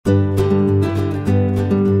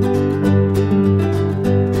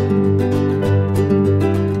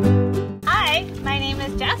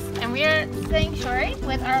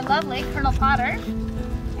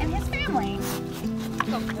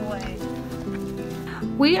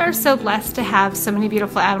We are so blessed to have so many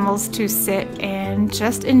beautiful animals to sit and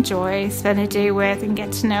just enjoy, spend a day with, and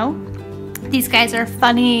get to know. These guys are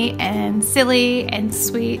funny and silly and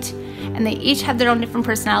sweet, and they each have their own different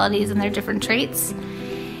personalities and their different traits.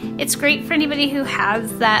 It's great for anybody who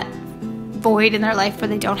has that void in their life where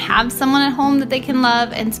they don't have someone at home that they can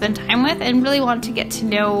love and spend time with and really want to get to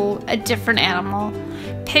know a different animal.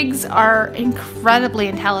 Pigs are incredibly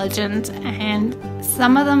intelligent, and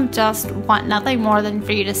some of them just want nothing more than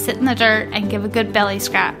for you to sit in the dirt and give a good belly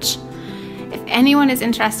scratch. If anyone is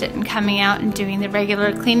interested in coming out and doing the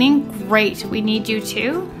regular cleaning, great, we need you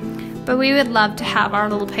too. But we would love to have our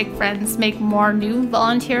little pig friends make more new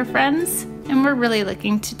volunteer friends, and we're really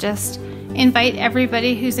looking to just invite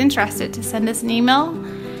everybody who's interested to send us an email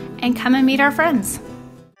and come and meet our friends.